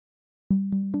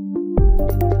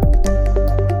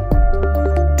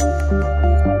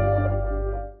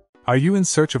Are you in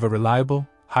search of a reliable,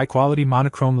 high-quality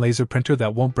monochrome laser printer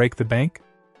that won't break the bank?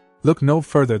 Look no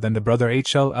further than the Brother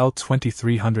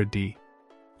HL-L2300d.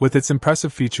 With its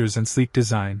impressive features and sleek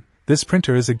design, this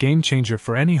printer is a game-changer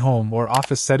for any home or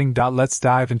office setting. Let's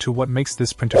dive into what makes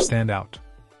this printer stand out.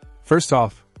 First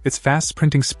off, its fast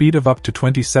printing speed of up to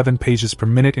 27 pages per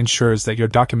minute ensures that your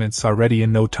documents are ready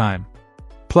in no time.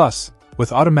 Plus,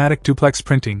 with automatic duplex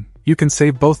printing, you can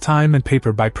save both time and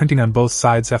paper by printing on both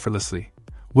sides effortlessly.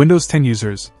 Windows 10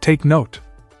 users, take note.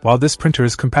 While this printer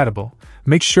is compatible,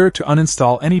 make sure to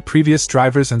uninstall any previous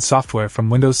drivers and software from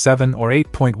Windows 7 or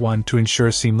 8.1 to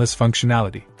ensure seamless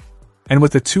functionality. And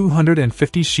with a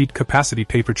 250-sheet capacity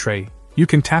paper tray, you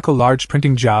can tackle large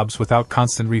printing jobs without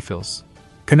constant refills.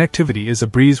 Connectivity is a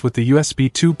breeze with the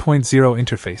USB 2.0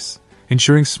 interface,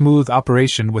 ensuring smooth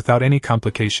operation without any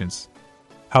complications.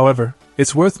 However,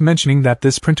 it's worth mentioning that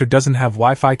this printer doesn't have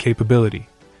Wi-Fi capability,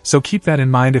 so keep that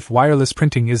in mind if wireless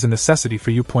printing is a necessity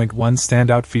for you. One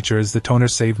standout feature is the toner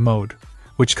save mode,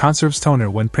 which conserves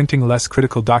toner when printing less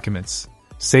critical documents,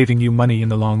 saving you money in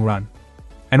the long run.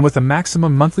 And with a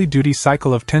maximum monthly duty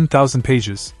cycle of 10,000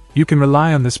 pages, you can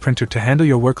rely on this printer to handle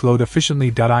your workload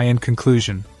efficiently. In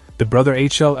conclusion, the Brother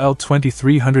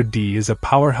HL-L2300d is a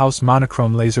powerhouse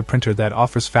monochrome laser printer that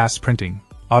offers fast printing,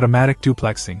 automatic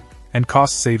duplexing, and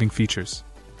cost-saving features.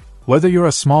 Whether you're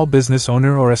a small business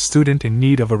owner or a student in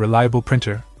need of a reliable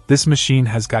printer, this machine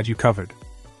has got you covered.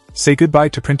 Say goodbye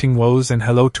to printing woes and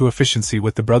hello to efficiency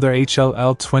with the Brother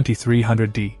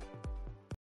HL-L2300d.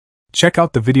 Check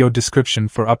out the video description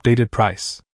for updated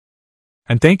price.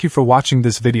 And thank you for watching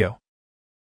this video.